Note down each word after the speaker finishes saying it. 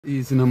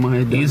Easy no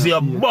my dad. Easy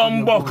a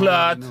bumbo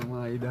clot.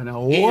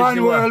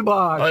 One world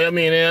boss. Oh, you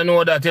mean you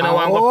know that you know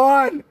want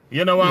go,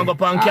 you know want go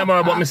on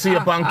camera, but me see you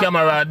on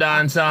camera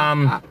dance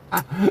all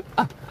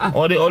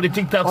the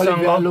TikTok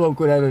song. Alone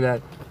could I do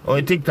that. Oh,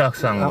 the TikTok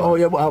song. Oh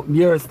yeah,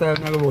 your style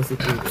never was it.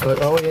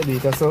 Oh yeah, do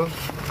it so.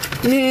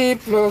 Me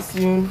plus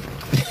you.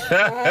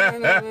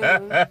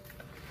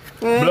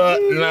 Blood,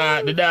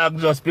 nah, the dog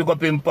just pick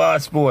up him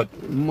passport.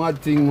 Mad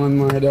thing, man,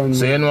 my dad.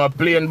 So you know a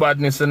plain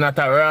badness and not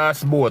a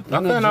ras boat.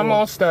 What kind of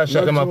mustache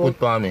that them a put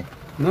for me?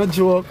 No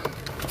joke.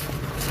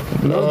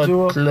 No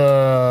joke.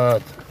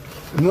 Clot.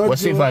 No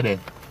What's Siva there?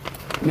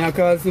 I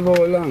call Siva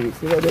how long?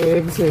 Siva there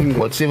everything.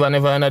 But Siva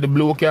never under the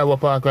blue car will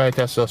park right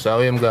there, so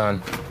where him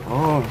gone?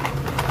 Oh.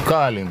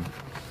 Call him.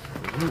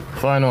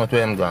 Find out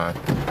where him gone.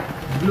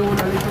 Blue a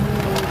little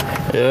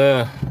more.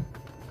 Yeah.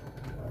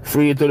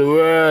 Free to the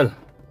world.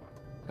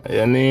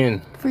 You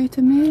mean? Free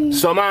to me.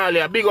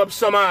 Somalia, big up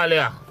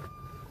Somalia.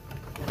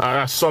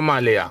 Or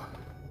Somalia.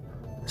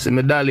 See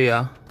me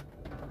Dalia.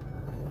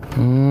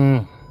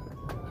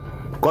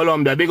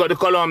 Colombia, big up the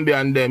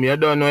Colombian them. You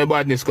don't know about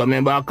badness come.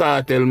 Remember a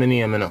cartel my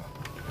name, you know.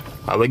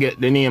 I will get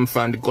the name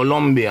from the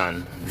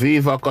Colombian.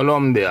 Viva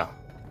Colombia.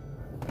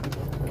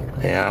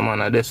 Yeah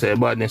man, I just say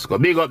badness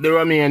come. Big up the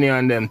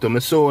Romanian them to me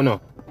so no.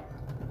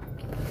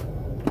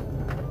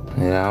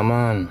 Yeah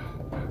man.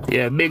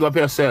 Yeah, big up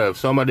yourself.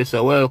 Somebody say,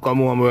 welcome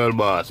home, world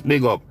boss.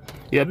 Big up.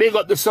 Yeah, big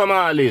up the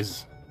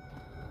Somalis.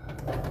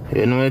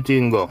 You know what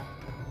thing go?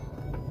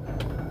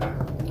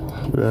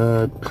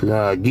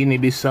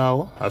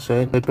 Guinea-Bissau, that's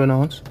how they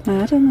pronounce?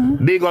 I don't know.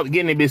 Big up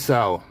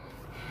Guinea-Bissau.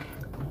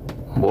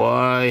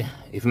 Boy,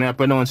 if me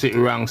pronounce it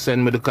wrong,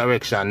 send me the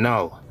correction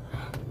now.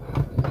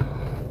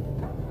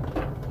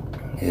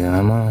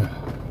 Yeah, man.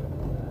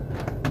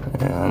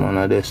 Yeah, man,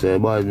 I just say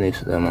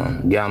badness there,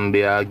 man.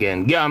 Gambia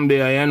again.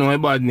 Gambia, you know where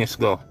badness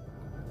go.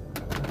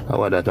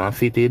 How that one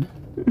fitted?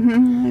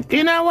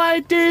 In a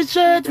white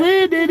t-shirt,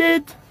 we did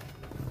it.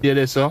 Yeah,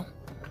 that's so.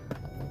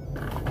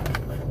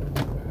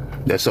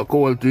 That's so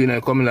cold, you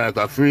know, coming like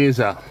a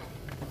freezer.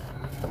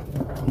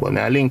 But me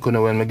I link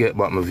on when me get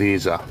back my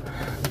visa.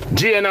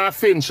 Jane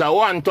Finch,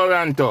 one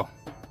Toronto.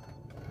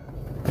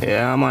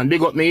 Yeah, man,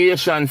 big up me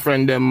Asian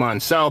friend them, man.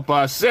 South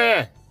Pass,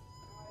 say.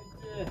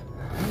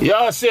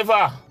 Yo,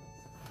 Siva.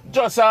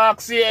 Just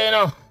ask you, you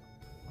know.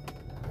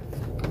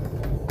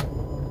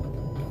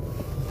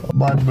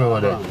 Bad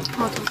brother.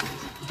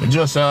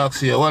 Just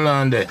ask you, hold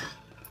on there.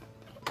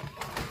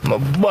 My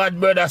bad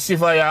brother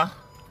Siva, yeah.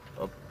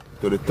 Up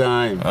to the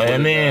time. Oh, you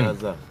mean?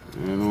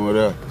 You know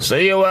that. So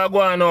here we are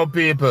going now,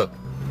 people.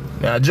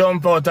 Now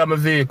jump out of my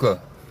vehicle.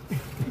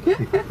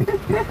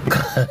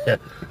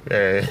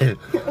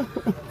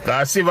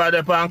 Because Siva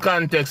there on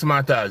context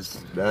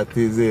matters. That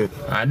is it.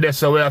 And that's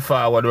how we are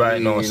forward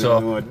right now. So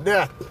know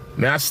that.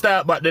 may I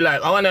start back the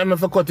life. I want them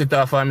to cut it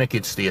off and make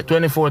it stay.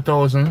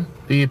 24,000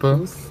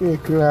 people.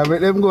 Sick,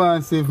 let them go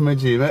and save my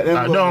G.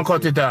 Don't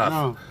cut it off.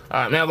 No.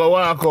 Alright, may I go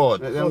walk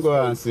out. Let them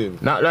go and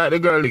save. Not like the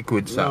girl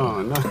liquid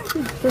song. No.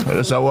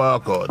 Just a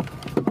walk out.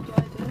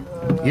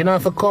 You know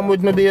if you come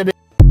with me, baby.